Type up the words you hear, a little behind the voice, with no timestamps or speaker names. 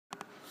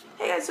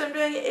Hey guys, so I'm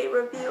doing a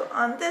review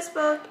on this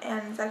book,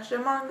 and it's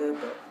actually a manga,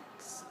 but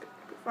it's gonna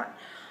be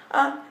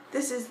fun.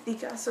 This is the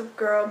Gossip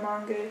Girl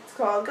manga. It's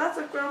called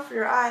Gossip Girl for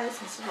Your Eyes.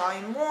 This is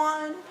volume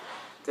 1.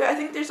 I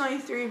think there's only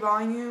 3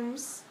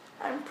 volumes,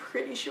 I'm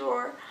pretty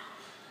sure.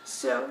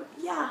 So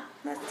yeah,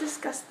 let's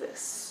discuss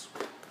this.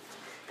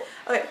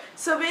 Okay,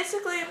 so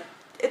basically,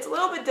 it's a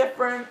little bit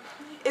different.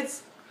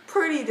 It's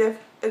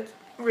it's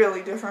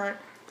really different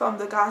from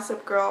the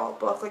Gossip Girl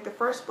book, like the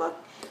first book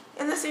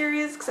in the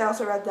series, because I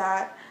also read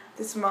that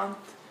this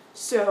month.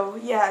 So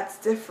yeah, it's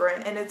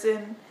different, and it's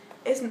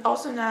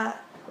also not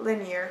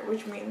linear,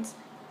 which means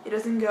it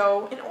doesn't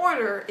go in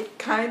order. It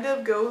kind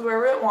of goes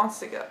wherever it wants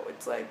to go.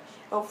 It's like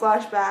it'll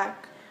flash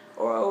back,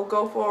 or it'll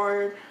go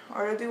forward,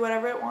 or it'll do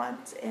whatever it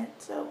wants. And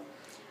so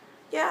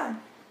yeah,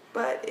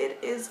 but it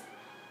is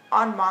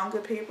on manga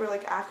paper,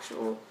 like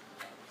actual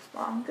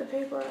manga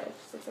paper. It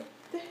just looks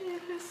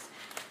like this.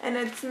 And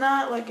it's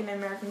not like an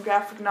American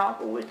graphic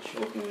novel, which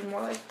will be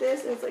more like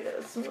this. It's like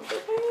a smoother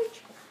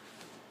page.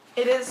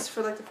 It is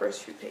for like the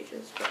first few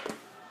pages, but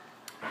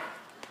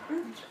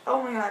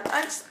oh my god,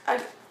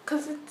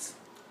 cause it's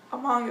a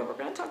manga, we're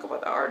gonna talk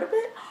about the art a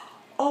bit.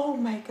 Oh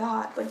my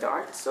god, like the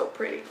art's so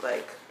pretty.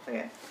 Like,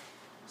 okay,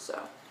 so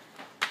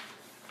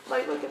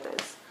like look at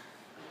this,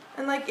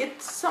 and like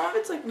some of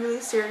it's like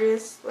really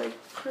serious, like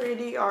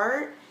pretty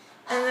art,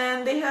 and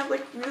then they have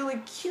like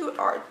really cute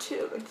art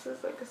too. Like this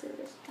is like a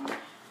serious art.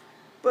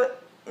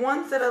 But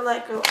ones that I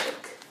like are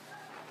like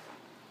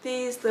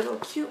these little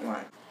cute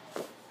ones.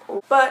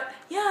 But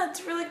yeah,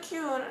 it's really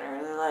cute and I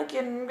really like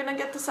it. And I'm gonna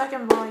get the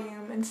second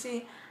volume and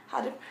see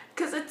how to,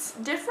 because it's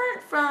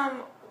different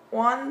from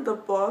 1, the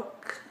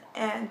book,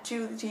 and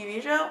 2, the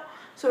TV show.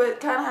 So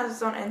it kind of has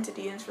its own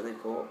entity and it's really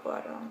cool.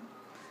 But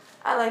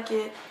I like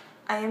it.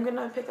 I am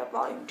gonna pick up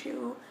volume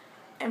 2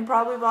 and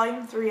probably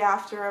volume 3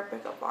 after I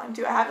pick up volume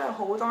 2. I have a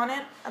hold on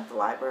it at the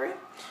library.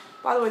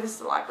 By the way, this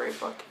is a library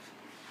book.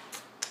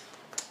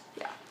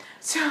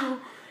 So,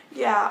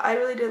 yeah, I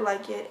really did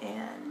like it,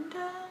 and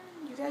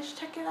you guys should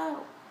check it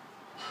out.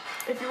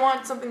 If you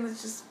want something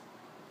that's just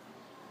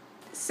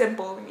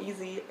simple and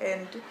easy,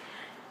 and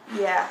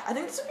yeah, I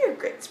think this would be a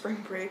great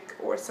spring break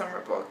or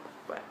summer book.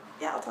 But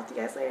yeah, I'll talk to you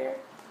guys later.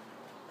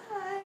 Bye.